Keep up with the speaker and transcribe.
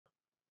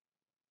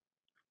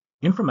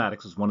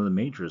Informatics is one of the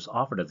majors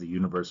offered at the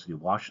University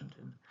of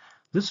Washington.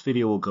 This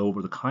video will go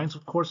over the kinds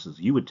of courses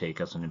you would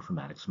take as an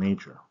informatics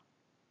major.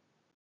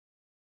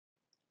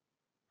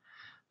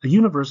 A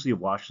University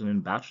of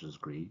Washington bachelor's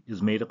degree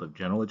is made up of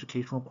general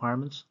education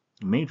requirements,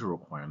 major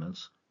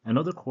requirements, and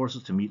other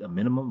courses to meet a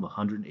minimum of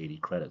 180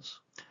 credits.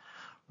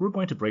 We're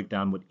going to break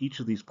down what each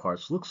of these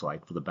parts looks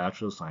like for the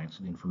Bachelor of Science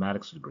in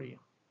Informatics degree.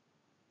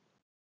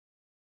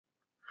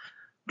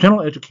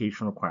 General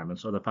education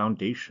requirements are the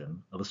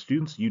foundation of a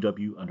student's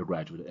UW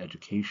undergraduate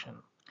education.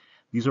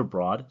 These are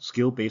broad,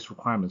 skill-based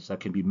requirements that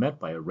can be met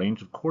by a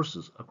range of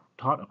courses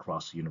taught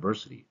across the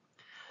university.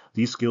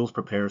 These skills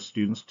prepare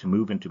students to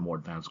move into more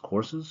advanced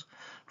courses,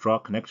 draw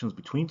connections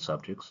between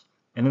subjects,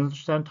 and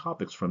understand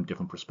topics from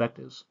different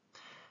perspectives.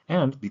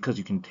 And because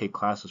you can take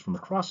classes from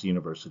across the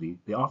university,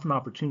 they offer an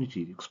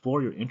opportunity to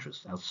explore your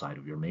interests outside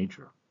of your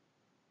major.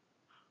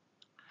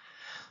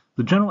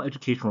 The general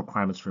education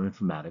requirements for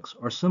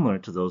informatics are similar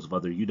to those of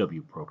other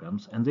UW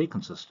programs, and they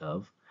consist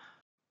of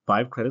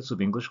 5 credits of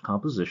English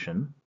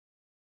composition,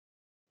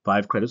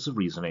 5 credits of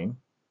reasoning,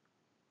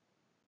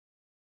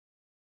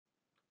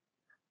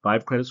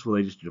 5 credits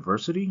related to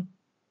diversity,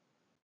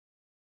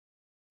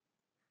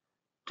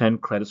 10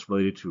 credits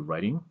related to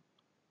writing,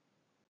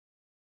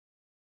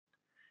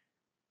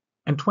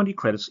 and 20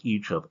 credits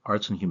each of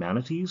arts and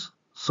humanities,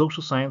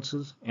 social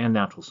sciences, and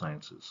natural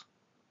sciences.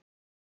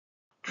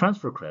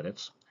 Transfer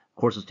credits,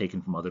 courses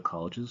taken from other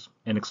colleges,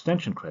 and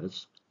extension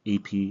credits,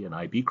 AP and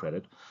IB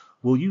credit,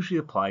 will usually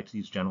apply to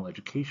these general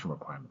education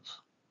requirements.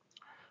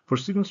 For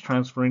students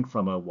transferring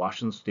from a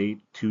Washington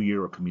State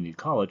 2-year or community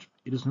college,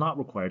 it is not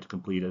required to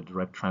complete a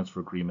direct transfer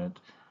agreement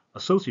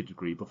associate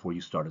degree before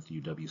you start at the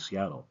UW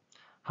Seattle.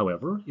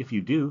 However, if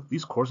you do,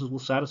 these courses will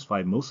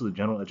satisfy most of the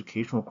general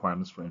education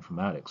requirements for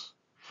informatics.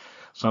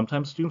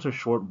 Sometimes students are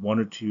short 1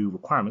 or 2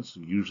 requirements,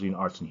 usually in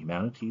arts and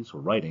humanities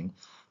or writing,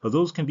 but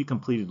those can be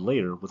completed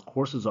later with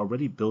courses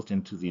already built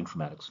into the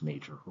informatics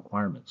major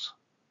requirements.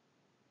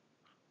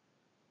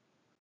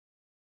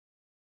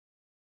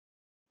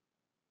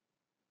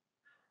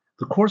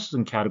 The courses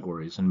and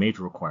categories and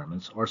major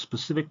requirements are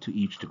specific to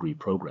each degree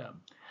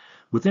program.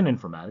 Within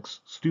informatics,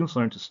 students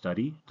learn to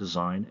study,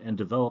 design, and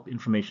develop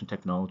information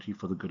technology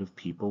for the good of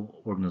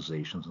people,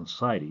 organizations, and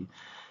society,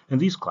 and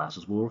these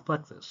classes will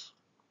reflect this.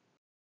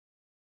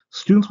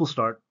 Students will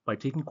start by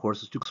taking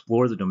courses to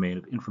explore the domain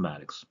of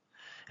informatics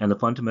and the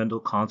fundamental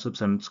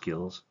concepts and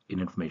skills in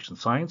information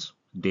science,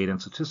 data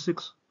and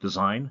statistics,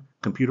 design,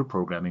 computer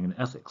programming, and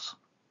ethics.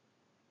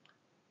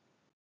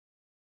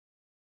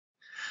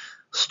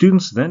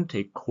 Students then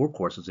take core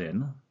courses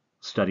in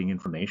studying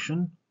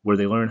information, where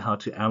they learn how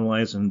to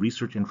analyze and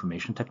research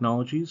information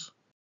technologies,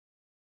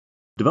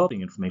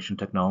 developing information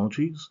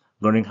technologies,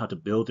 learning how to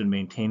build and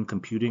maintain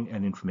computing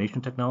and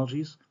information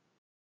technologies.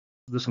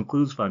 This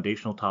includes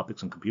foundational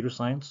topics in computer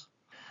science,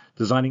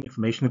 designing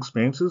information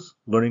experiences,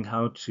 learning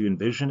how to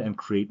envision and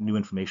create new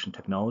information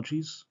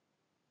technologies,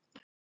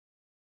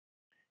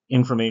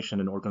 information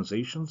in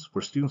organizations,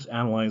 where students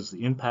analyze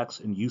the impacts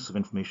and use of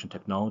information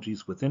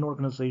technologies within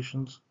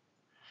organizations,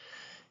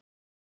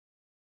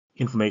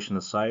 information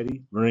in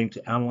society, learning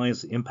to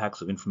analyze the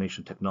impacts of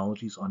information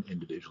technologies on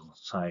individual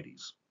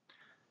societies.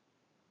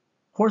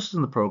 Courses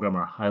in the program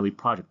are highly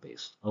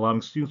project-based,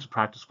 allowing students to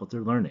practice what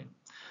they're learning.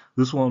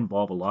 This will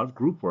involve a lot of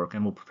group work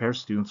and will prepare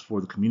students for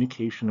the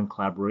communication and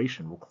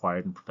collaboration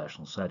required in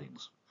professional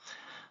settings.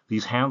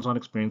 These hands-on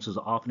experiences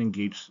often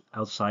engage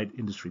outside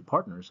industry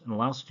partners and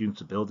allow students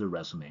to build their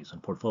resumes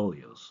and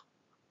portfolios.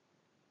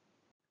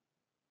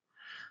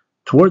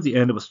 Toward the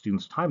end of a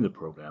student's time in the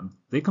program,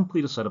 they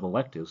complete a set of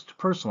electives to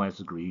personalize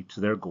the degree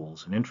to their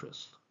goals and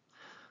interests.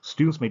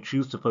 Students may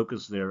choose to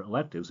focus their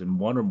electives in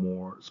one or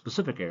more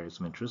specific areas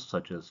of interest,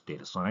 such as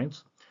data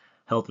science,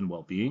 health and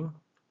well-being,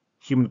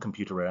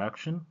 human-computer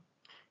interaction,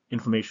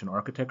 information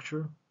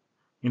architecture,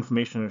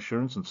 information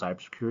assurance and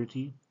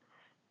cybersecurity,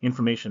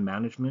 information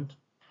management,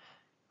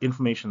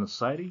 information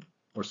society,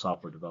 or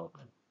software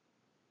development.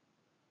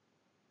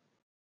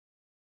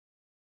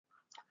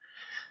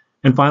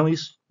 And finally,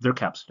 their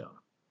capstone.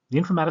 The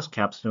informatics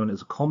capstone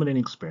is a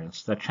culminating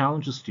experience that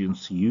challenges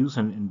students to use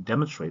and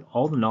demonstrate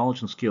all the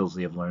knowledge and skills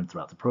they have learned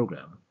throughout the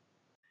program.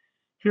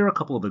 Here are a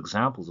couple of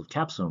examples of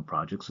capstone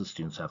projects that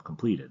students have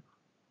completed.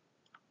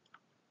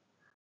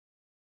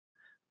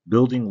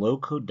 Building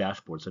low-code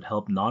dashboards that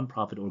help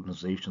nonprofit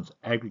organizations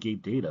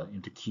aggregate data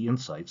into key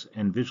insights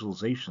and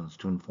visualizations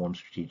to inform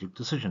strategic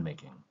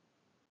decision-making.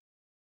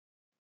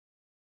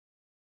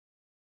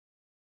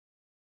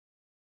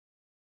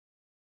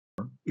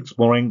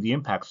 Exploring the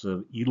impacts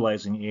of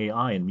utilizing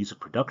AI in music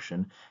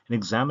production and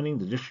examining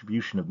the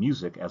distribution of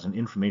music as an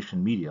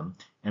information medium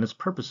and its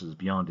purposes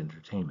beyond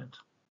entertainment.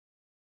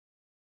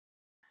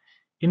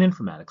 In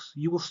informatics,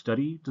 you will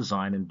study,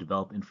 design, and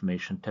develop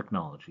information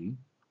technology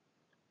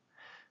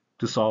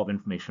to solve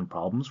information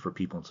problems for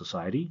people in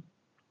society,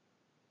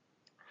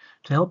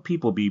 to help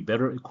people be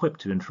better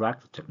equipped to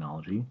interact with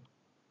technology,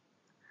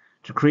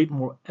 to create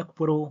more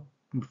equitable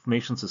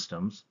information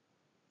systems,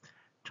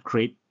 to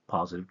create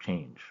positive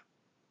change.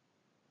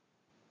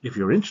 If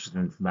you're interested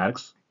in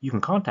informatics, you can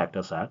contact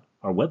us at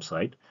our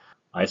website,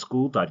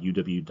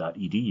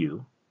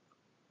 ischool.uw.edu,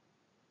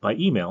 by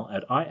email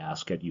at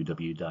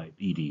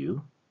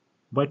iask@uw.edu,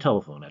 by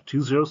telephone at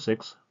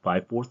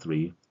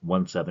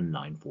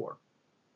 206-543-1794.